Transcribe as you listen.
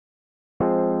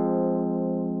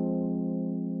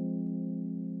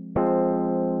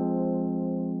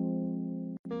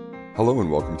Hello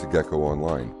and welcome to Gecko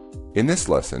Online. In this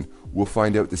lesson, we'll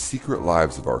find out the secret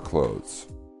lives of our clothes.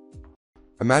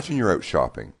 Imagine you're out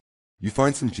shopping. You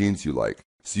find some jeans you like,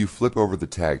 so you flip over the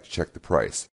tag to check the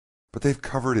price, but they've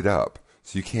covered it up,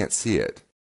 so you can't see it.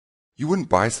 You wouldn't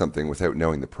buy something without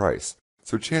knowing the price,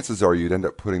 so chances are you'd end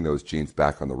up putting those jeans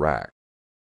back on the rack.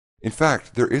 In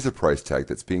fact, there is a price tag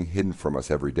that's being hidden from us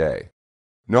every day.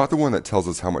 Not the one that tells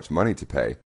us how much money to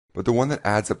pay, but the one that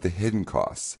adds up the hidden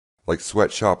costs, like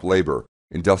sweatshop labor,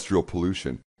 industrial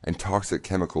pollution, and toxic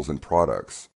chemicals in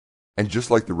products. And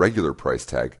just like the regular price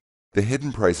tag, the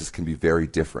hidden prices can be very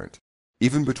different,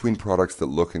 even between products that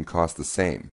look and cost the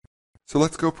same. So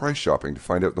let's go price shopping to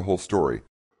find out the whole story.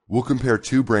 We'll compare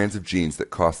two brands of jeans that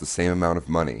cost the same amount of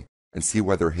money and see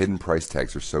why their hidden price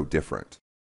tags are so different.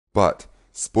 But,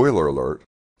 spoiler alert,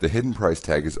 the hidden price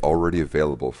tag is already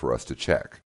available for us to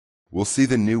check. We'll see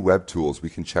the new web tools we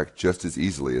can check just as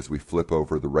easily as we flip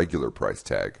over the regular price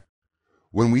tag.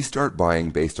 When we start buying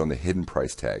based on the hidden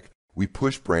price tag, we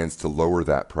push brands to lower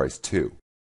that price too.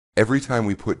 Every time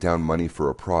we put down money for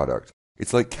a product,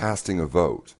 it's like casting a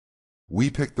vote. We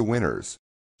pick the winners.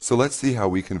 So let's see how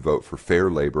we can vote for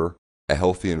fair labor, a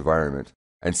healthy environment,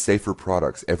 and safer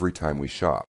products every time we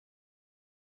shop.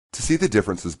 To see the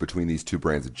differences between these two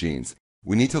brands of jeans,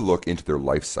 we need to look into their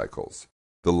life cycles,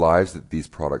 the lives that these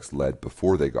products led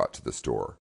before they got to the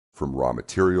store, from raw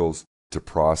materials, to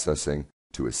processing,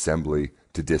 to assembly,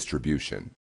 to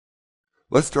distribution.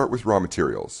 Let's start with raw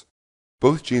materials.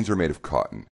 Both jeans are made of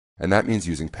cotton, and that means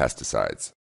using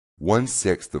pesticides.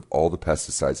 1/6 of all the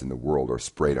pesticides in the world are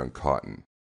sprayed on cotton,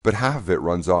 but half of it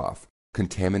runs off,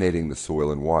 contaminating the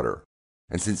soil and water.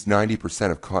 And since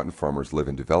 90% of cotton farmers live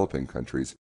in developing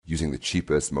countries, using the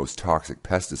cheapest, most toxic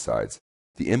pesticides,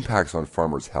 the impacts on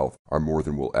farmers' health are more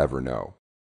than we'll ever know.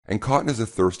 And cotton is a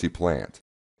thirsty plant.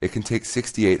 It can take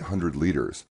 6,800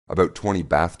 liters, about 20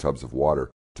 bathtubs of water,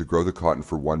 to grow the cotton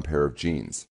for one pair of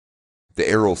jeans. The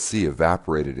Aral Sea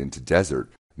evaporated into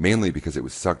desert, mainly because it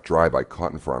was sucked dry by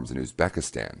cotton farms in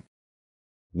Uzbekistan.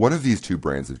 One of these two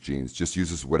brands of jeans just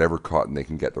uses whatever cotton they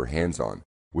can get their hands on,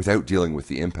 without dealing with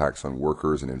the impacts on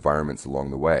workers and environments along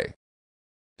the way.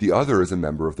 The other is a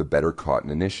member of the Better Cotton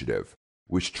Initiative,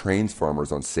 which trains farmers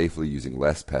on safely using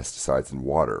less pesticides and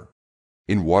water.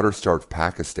 In water-starved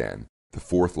Pakistan, the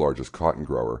fourth largest cotton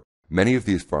grower, many of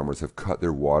these farmers have cut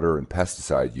their water and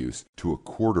pesticide use to a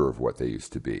quarter of what they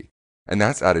used to be, and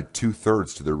that's added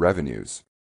 2/3 to their revenues.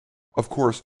 Of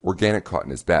course, organic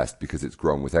cotton is best because it's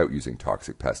grown without using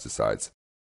toxic pesticides,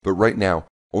 but right now,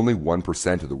 only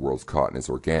 1% of the world's cotton is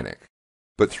organic.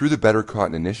 But through the Better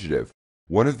Cotton Initiative,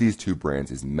 one of these two brands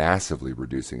is massively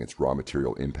reducing its raw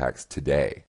material impacts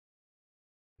today.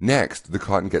 Next, the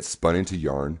cotton gets spun into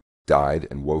yarn, dyed,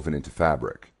 and woven into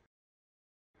fabric.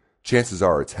 Chances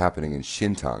are it's happening in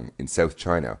Xinjiang in South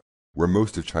China, where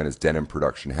most of China's denim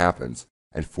production happens,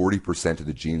 and 40% of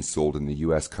the jeans sold in the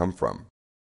US come from.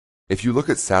 If you look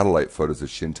at satellite photos of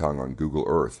Xinjiang on Google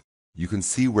Earth, you can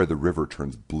see where the river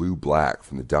turns blue-black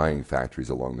from the dyeing factories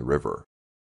along the river.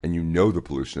 And you know the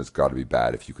pollution has got to be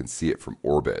bad if you can see it from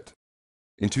orbit.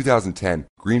 In 2010,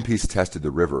 Greenpeace tested the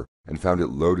river and found it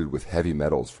loaded with heavy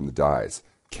metals from the dyes,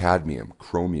 cadmium,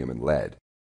 chromium, and lead.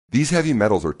 These heavy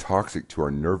metals are toxic to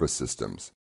our nervous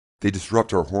systems. They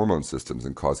disrupt our hormone systems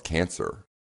and cause cancer.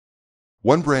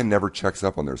 One brand never checks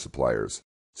up on their suppliers,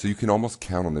 so you can almost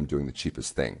count on them doing the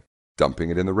cheapest thing,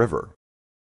 dumping it in the river.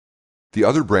 The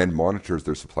other brand monitors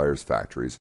their suppliers'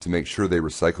 factories to make sure they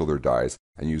recycle their dyes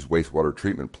and use wastewater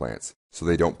treatment plants so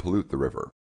they don't pollute the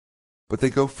river. But they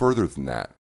go further than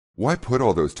that. Why put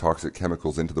all those toxic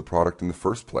chemicals into the product in the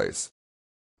first place?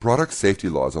 Product safety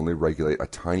laws only regulate a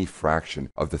tiny fraction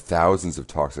of the thousands of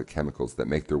toxic chemicals that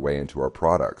make their way into our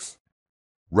products.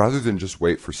 Rather than just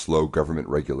wait for slow government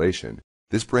regulation,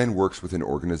 this brand works with an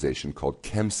organization called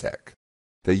ChemSec.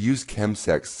 They use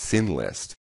ChemSec's Sin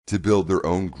List to build their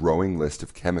own growing list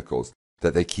of chemicals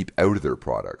that they keep out of their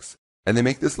products, and they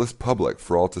make this list public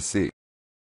for all to see.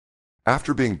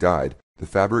 After being dyed, the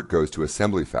fabric goes to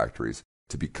assembly factories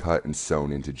to be cut and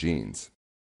sewn into jeans.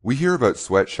 We hear about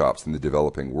sweatshops in the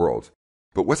developing world,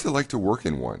 but what's it like to work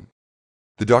in one?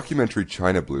 The documentary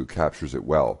China Blue captures it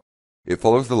well. It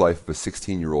follows the life of a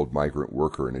 16-year-old migrant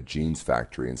worker in a jeans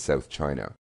factory in South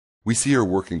China. We see her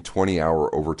working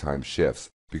 20-hour overtime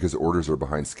shifts because orders are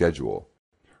behind schedule.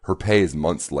 Her pay is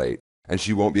months late, and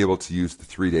she won't be able to use the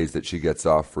 3 days that she gets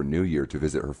off for New Year to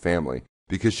visit her family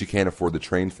because she can't afford the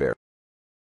train fare.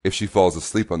 If she falls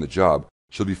asleep on the job,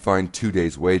 she'll be fined 2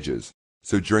 days' wages,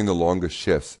 so during the longest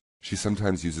shifts, she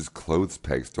sometimes uses clothes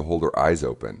pegs to hold her eyes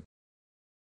open.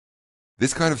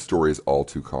 This kind of story is all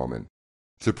too common.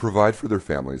 To provide for their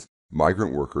families,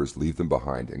 migrant workers leave them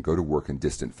behind and go to work in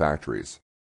distant factories.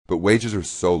 But wages are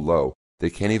so low, they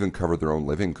can't even cover their own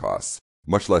living costs,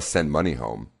 much less send money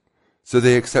home. So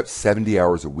they accept 70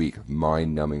 hours a week of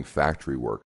mind-numbing factory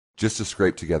work just to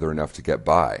scrape together enough to get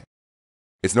by.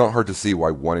 It's not hard to see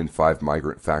why 1 in 5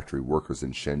 migrant factory workers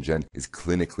in Shenzhen is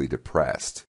clinically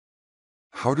depressed.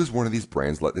 How does one of these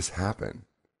brands let this happen?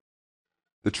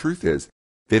 The truth is,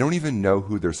 they don't even know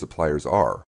who their suppliers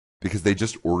are, because they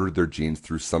just ordered their jeans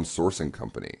through some sourcing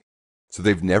company. So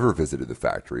they've never visited the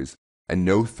factories, and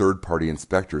no third-party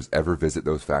inspectors ever visit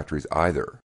those factories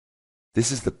either.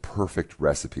 This is the perfect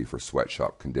recipe for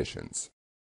sweatshop conditions.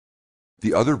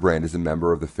 The other brand is a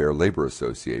member of the Fair Labor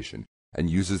Association and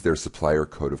uses their supplier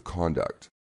code of conduct.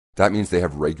 That means they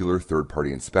have regular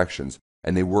third-party inspections,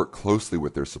 and they work closely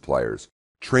with their suppliers,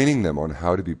 training them on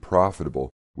how to be profitable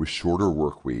with shorter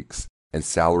work weeks and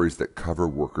salaries that cover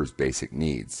workers' basic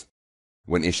needs.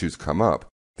 When issues come up,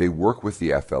 they work with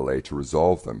the FLA to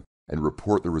resolve them and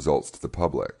report the results to the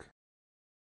public.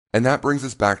 And that brings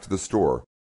us back to the store,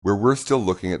 where we're still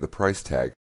looking at the price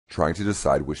tag, trying to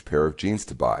decide which pair of jeans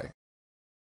to buy.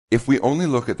 If we only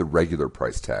look at the regular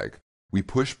price tag, we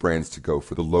push brands to go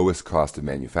for the lowest cost of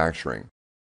manufacturing,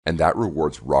 and that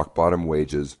rewards rock-bottom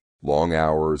wages, long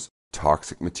hours,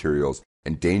 toxic materials,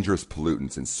 and dangerous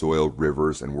pollutants in soil,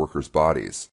 rivers, and workers'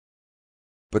 bodies.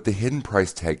 But the hidden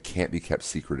price tag can't be kept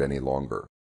secret any longer.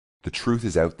 The truth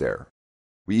is out there.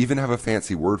 We even have a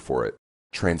fancy word for it: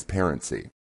 transparency.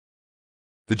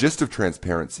 The gist of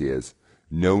transparency is,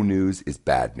 no news is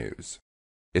bad news.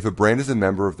 If a brand is a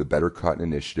member of the Better Cotton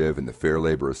Initiative and the Fair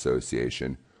Labor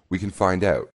Association, we can find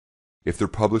out. If they're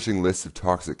publishing lists of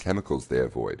toxic chemicals they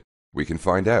avoid, we can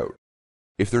find out.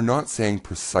 If they're not saying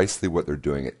precisely what they're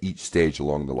doing at each stage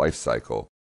along the life cycle,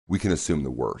 we can assume the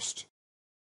worst.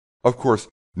 Of course,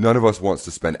 none of us wants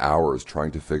to spend hours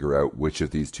trying to figure out which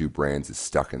of these two brands is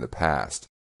stuck in the past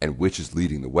and which is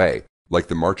leading the way, like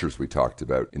the marchers we talked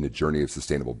about in the Journey of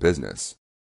Sustainable Business.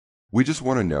 We just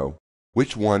want to know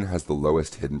which one has the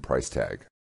lowest hidden price tag.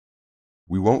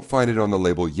 We won't find it on the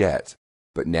label yet,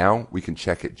 but now we can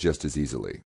check it just as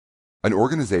easily. An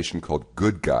organization called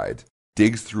Good Guide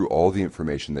digs through all the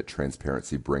information that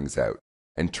transparency brings out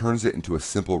and turns it into a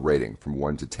simple rating from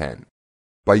 1 to 10.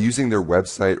 By using their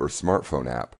website or smartphone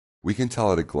app, we can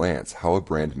tell at a glance how a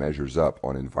brand measures up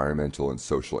on environmental and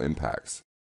social impacts.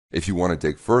 If you want to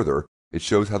dig further, it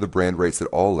shows how the brand rates at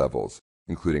all levels,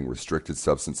 including restricted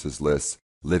substances lists,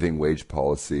 living wage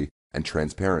policy, and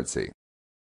transparency.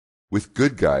 With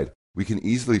Good Guide, we can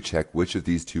easily check which of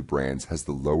these two brands has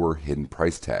the lower hidden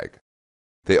price tag.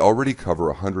 They already cover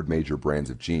 100 major brands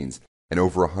of jeans and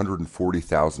over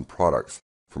 140,000 products,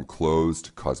 from clothes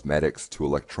to cosmetics to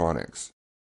electronics.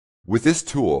 With this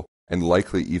tool, and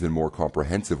likely even more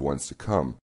comprehensive ones to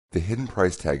come, the hidden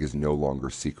price tag is no longer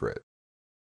secret.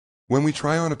 When we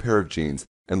try on a pair of jeans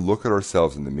and look at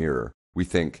ourselves in the mirror, we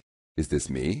think, is this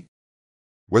me?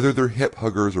 Whether they're hip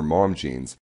huggers or mom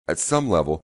jeans, at some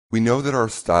level, we know that our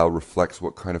style reflects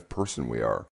what kind of person we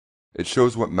are. It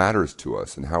shows what matters to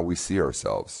us and how we see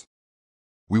ourselves.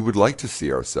 We would like to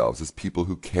see ourselves as people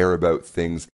who care about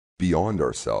things beyond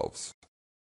ourselves.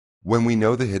 When we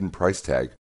know the hidden price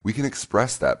tag, we can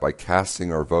express that by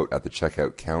casting our vote at the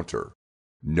checkout counter.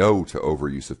 No to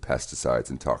overuse of pesticides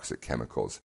and toxic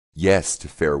chemicals. Yes to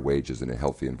fair wages and a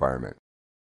healthy environment.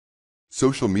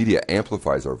 Social media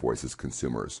amplifies our voice as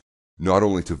consumers, not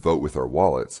only to vote with our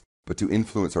wallets, but to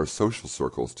influence our social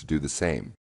circles to do the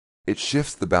same. It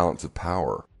shifts the balance of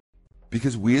power.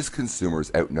 Because we as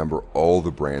consumers outnumber all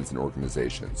the brands and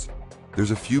organizations.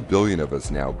 There's a few billion of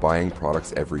us now buying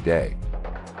products every day.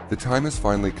 The time has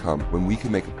finally come when we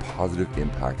can make a positive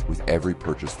impact with every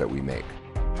purchase that we make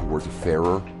towards a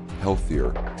fairer,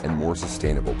 healthier, and more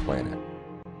sustainable planet.